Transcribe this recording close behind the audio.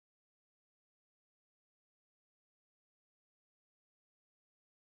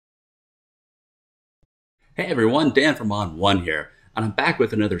Hey everyone, Dan from On One here, and I'm back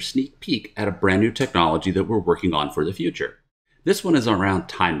with another sneak peek at a brand new technology that we're working on for the future. This one is around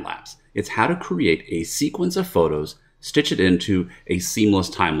time-lapse. It's how to create a sequence of photos, stitch it into a seamless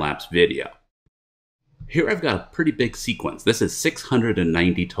time-lapse video. Here I've got a pretty big sequence. This is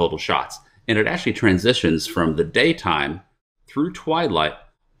 690 total shots, and it actually transitions from the daytime through twilight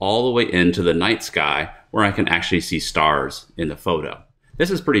all the way into the night sky where I can actually see stars in the photo. This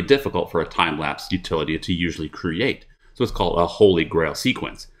is pretty difficult for a time-lapse utility to usually create, so it's called a holy grail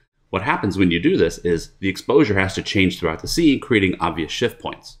sequence. What happens when you do this is the exposure has to change throughout the scene, creating obvious shift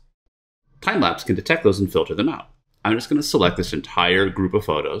points. Time-lapse can detect those and filter them out. I'm just going to select this entire group of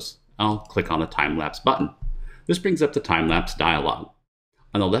photos. I'll click on the time-lapse button. This brings up the time-lapse dialog.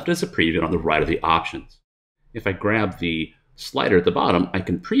 On the left is a preview, and on the right are the options. If I grab the slider at the bottom, I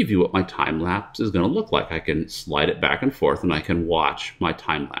can preview what my time-lapse is going to look like. I can slide it back and forth and I can watch my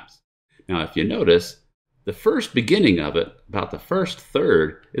time-lapse. Now, if you notice, the first beginning of it, about the first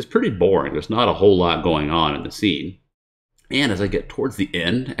third, is pretty boring. There's not a whole lot going on in the scene. And as I get towards the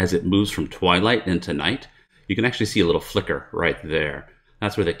end, as it moves from twilight into night, you can actually see a little flicker right there.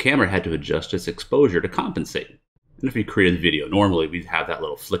 That's where the camera had to adjust its exposure to compensate. And if we created the video, normally we'd have that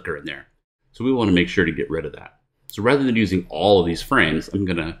little flicker in there. So we want to make sure to get rid of that. So rather than using all of these frames, I'm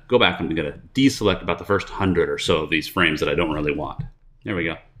going to go back and I'm going to deselect about the first 100 or so of these frames that I don't really want. There we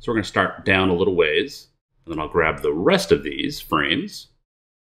go. So we're going to start down a little ways, and then I'll grab the rest of these frames.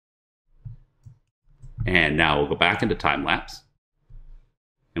 And now we'll go back into time-lapse.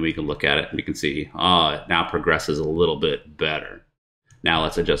 And we can look at it and we can see, it now progresses a little bit better. Now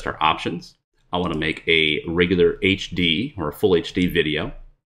let's adjust our options. I want to make a regular HD or a full HD video.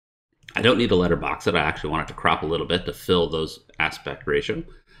 I don't need to letterbox it. I actually want it to crop a little bit to fill those aspect ratio.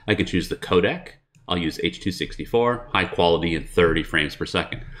 I can choose the codec. I'll use H.264, high quality, and 30 frames per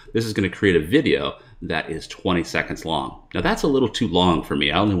second. This is going to create a video that is 20 seconds long. Now that's a little too long for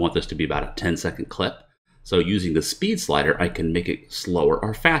me. I only want this to be about a 10-second clip. So using the speed slider, I can make it slower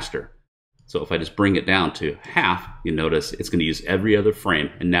or faster. So if I just bring it down to half, you notice it's going to use every other frame,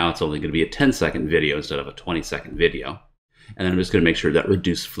 and now it's only going to be a 10-second video instead of a 20-second video. And then I'm just going to make sure that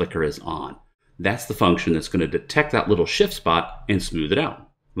reduce flicker is on. That's the function that's going to detect that little shift spot and smooth it out.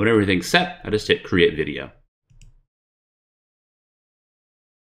 When everything's set, I just hit create video.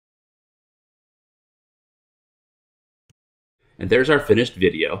 And there's our finished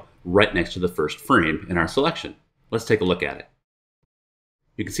video right next to the first frame in our selection. Let's take a look at it.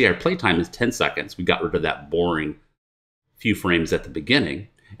 You can see our playtime is 10 seconds. We got rid of that boring few frames at the beginning.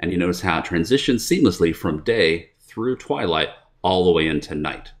 And you notice how it transitions seamlessly from day through twilight all the way into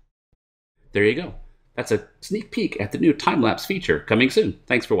night. There you go. That's a sneak peek at the new time-lapse feature coming soon.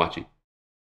 Thanks for watching.